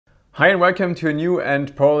Hi and welcome to a new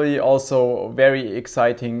and probably also very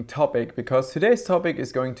exciting topic, because today's topic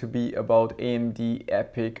is going to be about AMD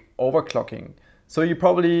EPYC overclocking. So you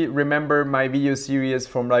probably remember my video series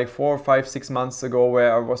from like 4, 5, 6 months ago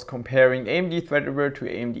where I was comparing AMD Threadripper to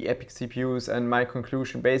AMD EPYC CPUs, and my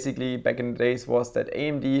conclusion basically back in the days was that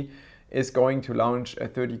AMD is going to launch a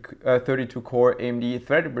 32-core AMD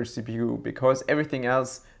Threadripper CPU because everything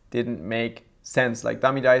else didn't make sense, like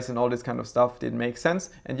dummy dice and all this kind of stuff didn't make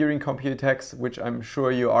sense. And during Computex, which I'm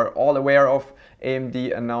sure you are all aware of,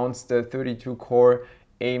 AMD announced the 32-core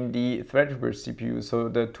AMD Threadripper CPU. So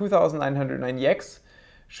the 2990X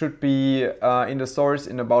should be in the stores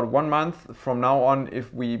in about 1 month from now on,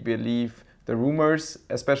 if we believe the rumors.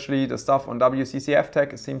 Especially the stuff on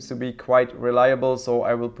WCCFTECH seems to be quite reliable, so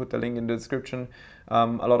I will put the link in the description. A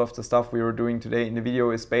lot of the stuff we were doing today in the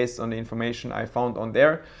video is based on the information I found on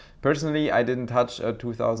there. Personally, I didn't touch a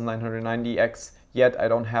 2990X yet, I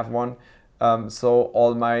don't have one. So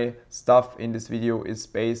all my stuff in this video is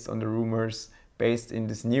based on the rumors based in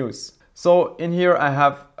this news. So in here I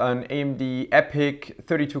have an AMD EPYC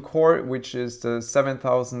 32-core, which is the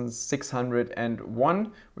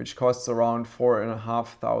 7601, which costs around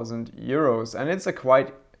 4,500 euros. And it's a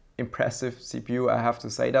quite impressive CPU, I have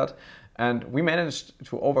to say that. And we managed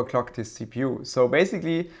to overclock this CPU. So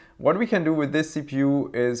basically what we can do with this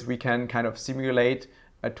CPU is we can kind of simulate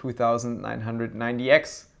a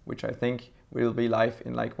 2990X, which I think will be live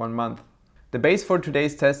in like 1 month. The base for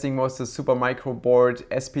today's testing was the Supermicro board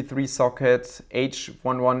SP3 socket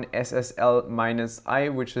H11SSL-I,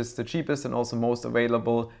 which is the cheapest and also most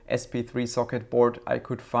available SP3 socket board I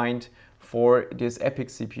could find for this EPYC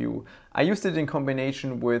CPU. I used it in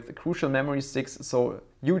combination with Crucial memory sticks, so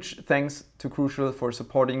huge thanks to Crucial for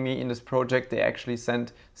supporting me in this project. They actually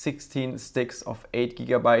sent 16 sticks of 8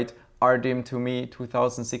 GB RDIMM to me,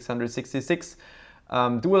 2666.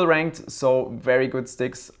 Dual ranked, so very good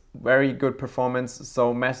sticks, very good performance,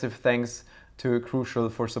 so massive thanks to Crucial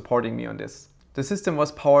for supporting me on this. The system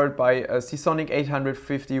was powered by a Seasonic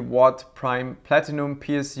 850 watt Prime Platinum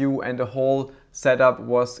PSU, and the whole setup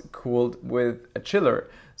was cooled with a chiller.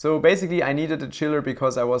 So basically I needed a chiller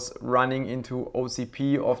because I was running into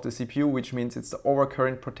OCP of the CPU, which means it's the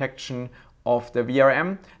overcurrent protection of the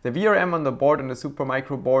VRM. The VRM on the board, on the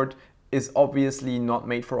Supermicro board, is obviously not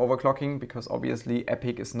made for overclocking, because obviously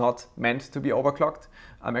EPYC is not meant to be overclocked.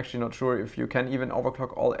 I'm actually not sure if you can even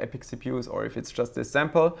overclock all EPYC CPUs or if it's just this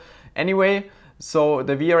sample. Anyway, so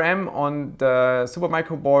the VRM on the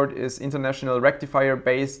Supermicro board is international rectifier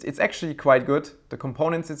based. It's actually quite good. The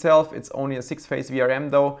components itself, it's only a 6-phase VRM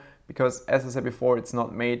though, because as I said before, it's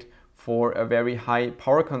not made for a very high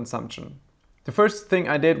power consumption. The first thing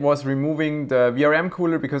I did was removing the VRM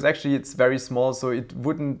cooler, because actually it's very small, so it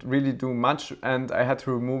wouldn't really do much, and I had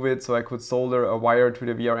to remove it so I could solder a wire to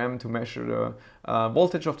the VRM to measure the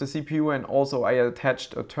voltage of the CPU, and also I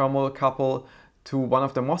attached a thermal couple to one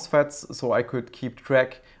of the MOSFETs so I could keep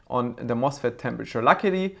track on the MOSFET temperature.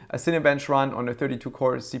 Luckily, a Cinebench run on a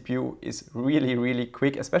 32-core CPU is really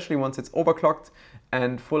quick, especially once it's overclocked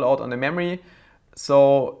and full out on the memory.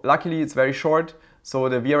 So luckily it's very short. So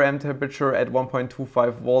the VRM temperature at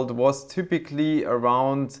 1.25 volt was typically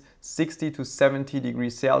around 60 to 70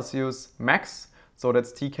 degrees Celsius max. So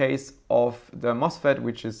that's TKs of the MOSFET,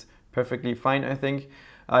 which is perfectly fine, I think.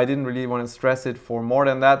 I didn't really want to stress it for more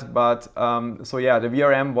than that, but so yeah, the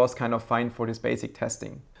VRM was kind of fine for this basic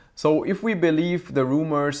testing. So if we believe the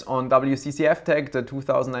rumors on WCCFTECH, the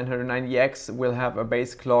 2990X will have a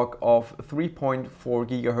base clock of 3.4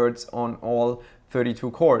 GHz on all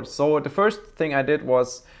 32 cores. So the first thing I did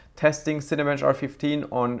was testing Cinebench R15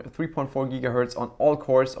 on 3.4 GHz on all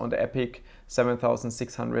cores on the EPYC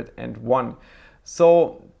 7601.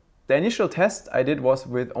 So the initial test I did was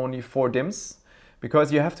with only 4 DIMMs,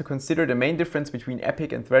 because you have to consider the main difference between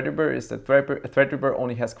EPYC and Threadripper is that Threadripper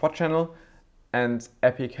only has quad channel and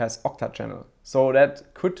EPYC has octa channel. So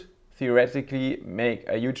that could theoretically make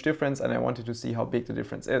a huge difference, and I wanted to see how big the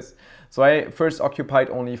difference is. So I first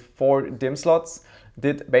occupied only 4 DIMM slots,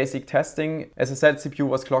 did basic testing. As I said, CPU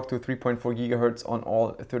was clocked to 3.4 GHz on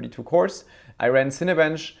all 32 cores. I ran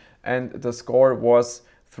Cinebench and the score was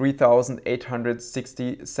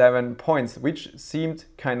 3,867 points, which seemed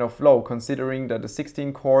kind of low considering that the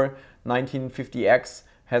 16-core 1950X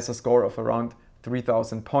has a score of around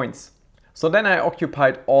 3,000 points. So then I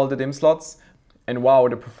occupied all the DIMM slots, and wow,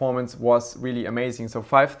 the performance was really amazing. So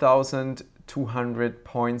 5,200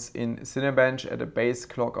 points in Cinebench at a base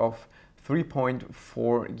clock of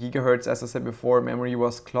 3.4 GHz. As I said before, memory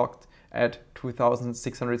was clocked at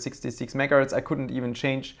 2666 MHz. I couldn't even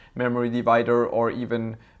change memory divider or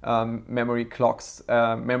even memory clocks,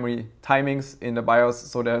 memory timings in the BIOS,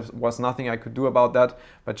 so there was nothing I could do about that.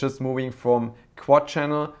 But just moving from quad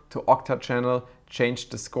channel to octa channel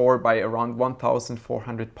changed the score by around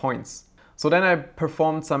 1400 points. So then I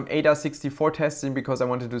performed some ADA64 testing because I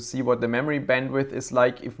wanted to see what the memory bandwidth is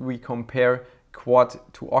like if we compare quad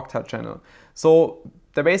to octa channel. So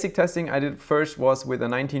the basic testing I did first was with a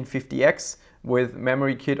 1950X with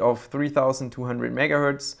memory kit of 3200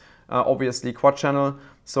 MHz, obviously quad channel.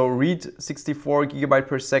 So read 64 GB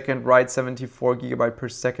per second, write 74 GB per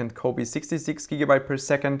second, copy 66 GB per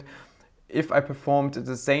second. If I performed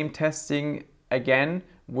the same testing again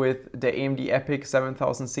with the AMD EPYC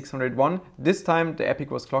 7601. This time the EPYC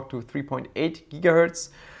was clocked to 3.8 GHz.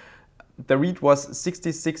 The read was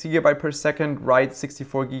 66 GB per second, write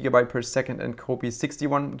 64 GB per second, and copy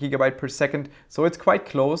 61 GB per second. So it's quite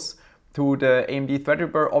close to the AMD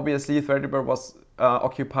Threadripper. Obviously Threadripper was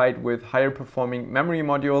occupied with higher performing memory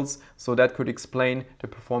modules, so that could explain the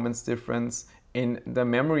performance difference in the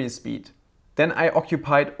memory speed. Then I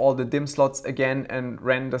occupied all the DIMM slots again and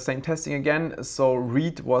ran the same testing again. So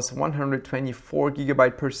read was 124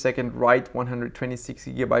 GB per second, write 126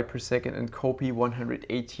 GB per second, and copy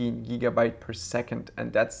 118 GB per second.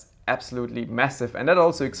 And that's absolutely massive. And that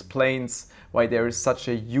also explains why there is such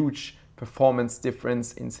a huge performance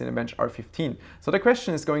difference in Cinebench R15. So the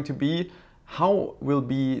question is going to be, how will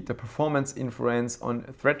be the performance influence on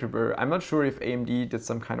Threadripper? I'm not sure if AMD did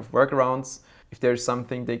some kind of workarounds, if there's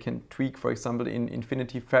something they can tweak, for example, in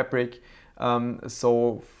Infinity Fabric.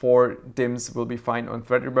 So 4 DIMMs will be fine on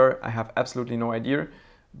Threadripper. I have absolutely no idea,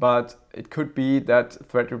 but it could be that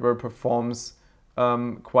Threadripper performs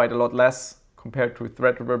quite a lot less compared to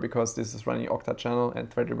Threadripper because this is running octa channel and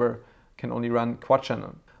Threadripper can only run quad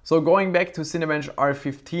channel. So going back to Cinebench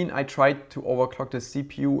R15, I tried to overclock the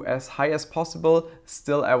CPU as high as possible.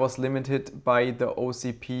 Still, I was limited by the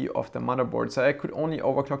OCP of the motherboard. So I could only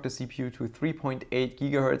overclock the CPU to 3.8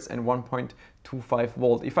 GHz and 1.25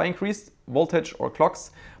 volt. If I increased voltage or clocks,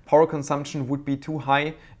 power consumption would be too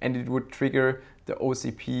high and it would trigger the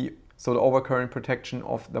OCP, so the overcurrent protection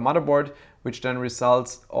of the motherboard, which then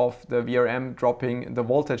results of the VRM dropping the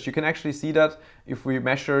voltage. You can actually see that if we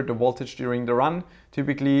measure the voltage during the run.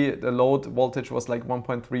 Typically the load voltage was like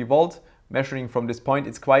 1.3 volt. Measuring from this point,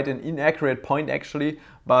 it's quite an inaccurate point actually,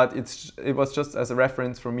 but it was just as a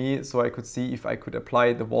reference for me so I could see if I could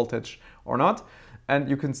apply the voltage or not. And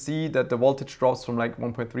you can see that the voltage drops from like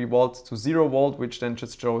 1.3 volts to 0 volt, which then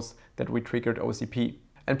just shows that we triggered OCP.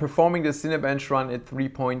 And performing the Cinebench run at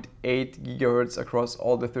 3.8 GHz across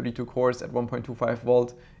all the 32 cores at 1.25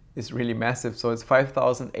 volt is really massive. So it's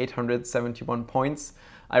 5,871 points.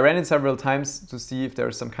 I ran it several times to see if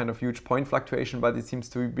there's some kind of huge point fluctuation, but it seems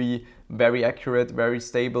to be very accurate, very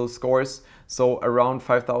stable scores. So around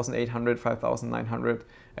 5,800, 5,900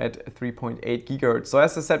 at 3.8 GHz. So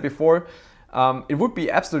as I said before, it would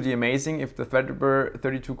be absolutely amazing if the Threadripper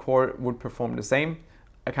 32 core would perform the same.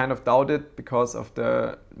 I kind of doubt it because of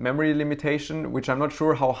the memory limitation, which I'm not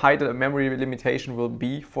sure how high the memory limitation will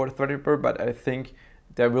be for the Threadripper, but I think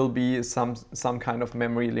there will be some kind of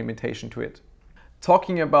memory limitation to it.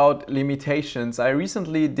 Talking about limitations, I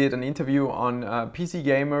recently did an interview on PC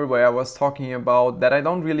Gamer where I was talking about that I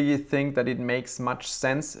don't really think that it makes much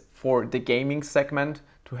sense for the gaming segment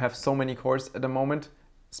to have so many cores at the moment.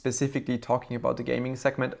 Specifically talking about the gaming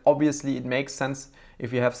segment, obviously it makes sense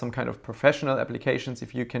if you have some kind of professional applications,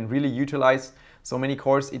 if you can really utilize so many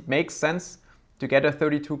cores, it makes sense to get a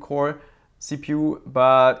 32 core CPU,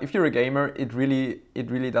 but if you're a gamer, it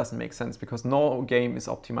really doesn't make sense because no game is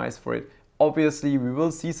optimized for it. Obviously we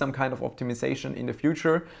will see some kind of optimization in the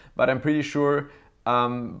future, but I'm pretty sure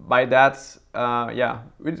by that,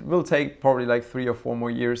 it will take probably like 3 or 4 more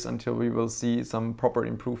years until we will see some proper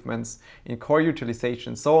improvements in core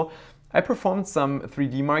utilization. So I performed some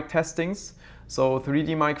 3D Mark testings. So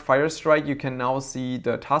 3D Mark Firestrike, you can now see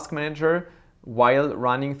the task manager while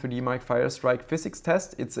running 3D Mark Firestrike physics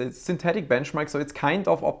test. It's a synthetic benchmark, so it's kind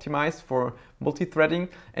of optimized for multi-threading,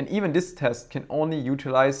 and even this test can only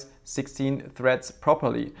utilize 16 threads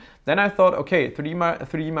properly. Then I thought, okay, 3D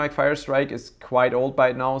Mark Firestrike is quite old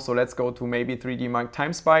by now, so let's go to maybe 3D Mark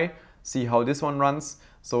TimeSpy, see how this one runs.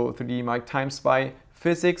 So 3D Mark TimeSpy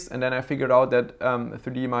physics, and then I figured out that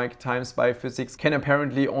 3D Mark TimeSpy physics can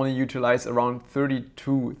apparently only utilize around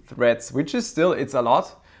 32 threads, which is still, it's a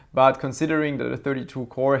lot. But considering that the 32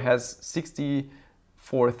 core has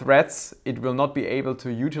 64 threads, it will not be able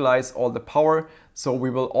to utilize all the power. So we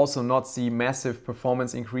will also not see massive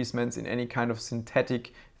performance increasements in any kind of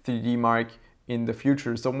synthetic 3D Mark in the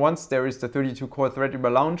future. So once there is the 32 core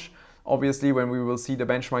Threadripper launch, Obviously, when we will see the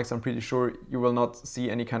benchmarks, I'm pretty sure you will not see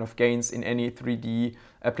any kind of gains in any 3D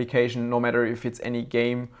application, no matter if it's any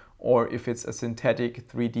game or if it's a synthetic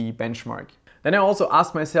 3D benchmark. Then I also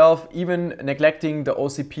asked myself, even neglecting the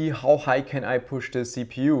OCP, how high can I push the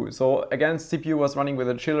CPU? So again, CPU was running with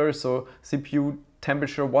a chiller, so CPU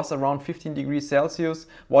temperature was around 15 degrees Celsius,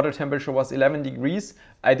 water temperature was 11 degrees.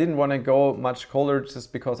 I didn't want to go much colder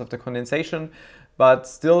just because of the condensation, but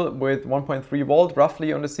still with 1.3 volt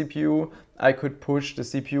roughly on the CPU, I could push the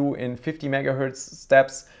CPU in 50 megahertz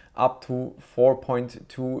steps up to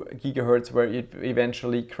 4.2 gigahertz, where it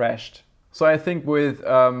eventually crashed. So I think with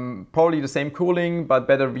probably the same cooling, but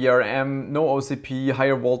better VRM, no OCP,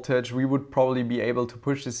 higher voltage, we would probably be able to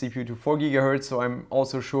push the CPU to 4 GHz. So I'm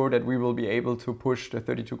also sure that we will be able to push the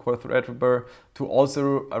 32-core Threadripper to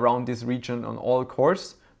also around this region on all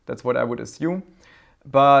cores. That's what I would assume.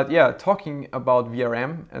 But yeah, talking about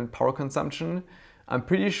VRM and power consumption, I'm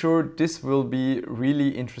pretty sure this will be really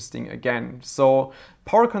interesting again. So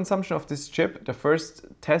power consumption of this chip, the first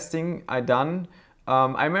testing I done,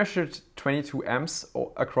 I measured 22 amps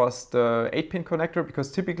across the 8-pin connector, because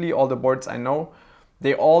typically all the boards I know,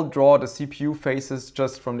 they all draw the CPU phases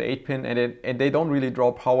just from the 8-pin, and they don't really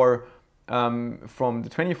draw power from the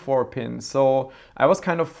 24-pin. So I was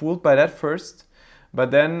kind of fooled by that first, but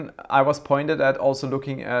then I was pointed at also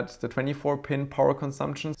looking at the 24-pin power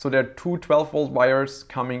consumption. So there are two 12-volt wires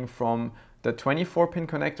coming from the 24-pin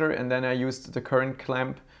connector, and then I used the current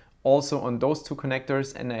clamp also on those two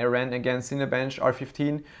connectors, and I ran again Cinebench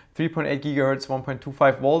R15, 3.8 GHz,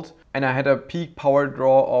 1.25 volt, and I had a peak power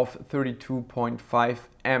draw of 32.5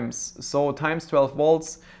 amps. So times 12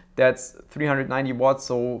 volts, that's 390 watts,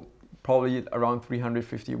 so probably around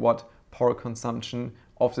 350 watt power consumption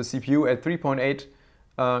of the CPU at 3.8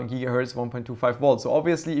 gigahertz, 1.25 volts. So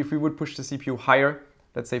obviously if we would push the CPU higher,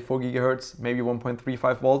 let's say 4 gigahertz, maybe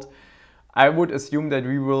 1.35 volt, I would assume that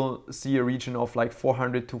we will see a region of like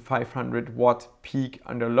 400 to 500 watt peak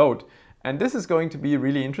under load. And this is going to be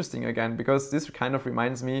really interesting again, because this kind of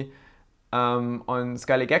reminds me on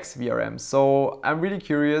Skylake X VRM. So I'm really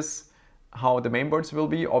curious how the mainboards will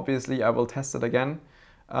be. Obviously I will test it again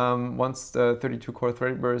once the 32-core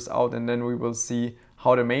Threadripper is out, and then we will see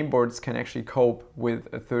how the mainboards can actually cope with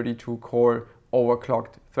a 32-core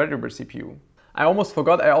overclocked Threadripper CPU. I almost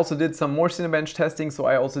forgot, I also did some more Cinebench testing. So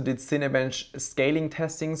I also did Cinebench scaling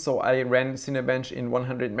testing. So I ran Cinebench in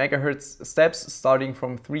 100 megahertz steps, starting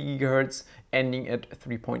from 3 gigahertz, ending at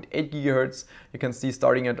 3.8 gigahertz. You can see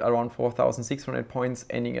starting at around 4,600 points,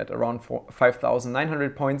 ending at around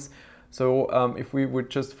 5,900 points. So if we would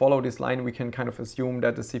just follow this line, we can kind of assume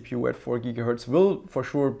that the CPU at 4 gigahertz will for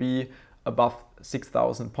sure be above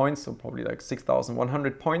 6,000 points. So probably like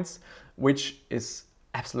 6,100 points, which is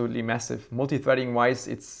absolutely massive. Multi-threading wise,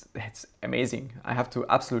 it's amazing. I have to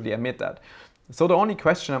absolutely admit that. So the only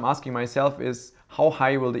question I'm asking myself is, how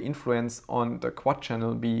high will the influence on the quad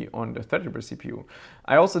channel be on the Threadripper CPU?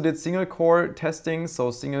 I also did single core testing,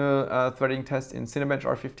 so single threading test in Cinebench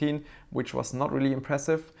R15, which was not really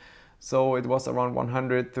impressive. So it was around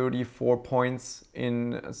 134 points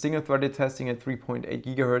in single threaded testing at 3.8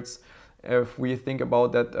 gigahertz. If we think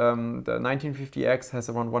about that, the 1950X has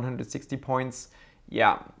around 160 points.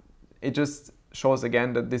 Yeah, it just shows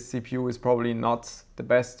again that this CPU is probably not the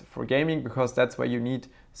best for gaming, because that's where you need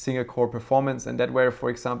single core performance, and that where, for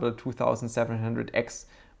example, 2700X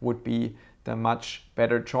would be the much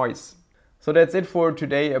better choice. So that's it for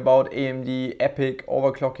today about AMD EPYC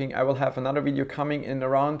overclocking. I will have another video coming in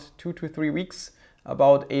around 2 to 3 weeks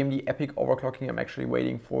about AMD EPYC overclocking. I'm actually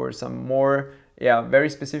waiting for some more, very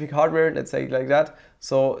specific hardware, let's say it like that.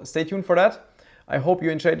 So stay tuned for that. I hope you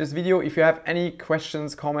enjoyed this video. If you have any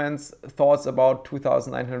questions, comments, thoughts about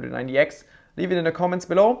 2990X, leave it in the comments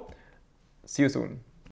below. See you soon.